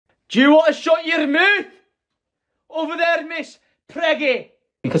Do you want to shut your mouth? Over there, Miss Preggy.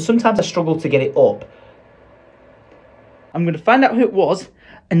 Because sometimes I struggle to get it up. I'm going to find out who it was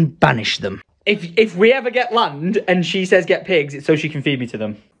and banish them. If we ever get land and she says get pigs, it's so she can feed me to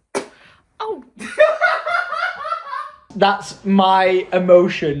them. Oh. That's my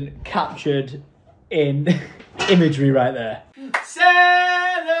emotion captured in imagery right there.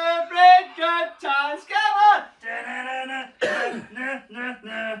 Celebrate good times, come on!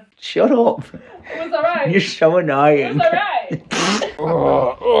 Shut up. Was that right? You're so annoying. Was that right?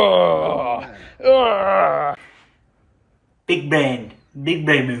 Big brain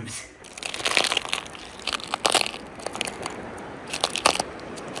moves.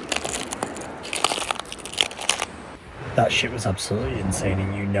 That shit was absolutely insane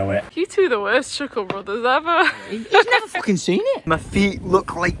and you know it. You two are the worst Chuckle Brothers ever. He's never fucking seen it. My feet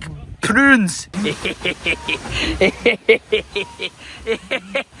look like prunes.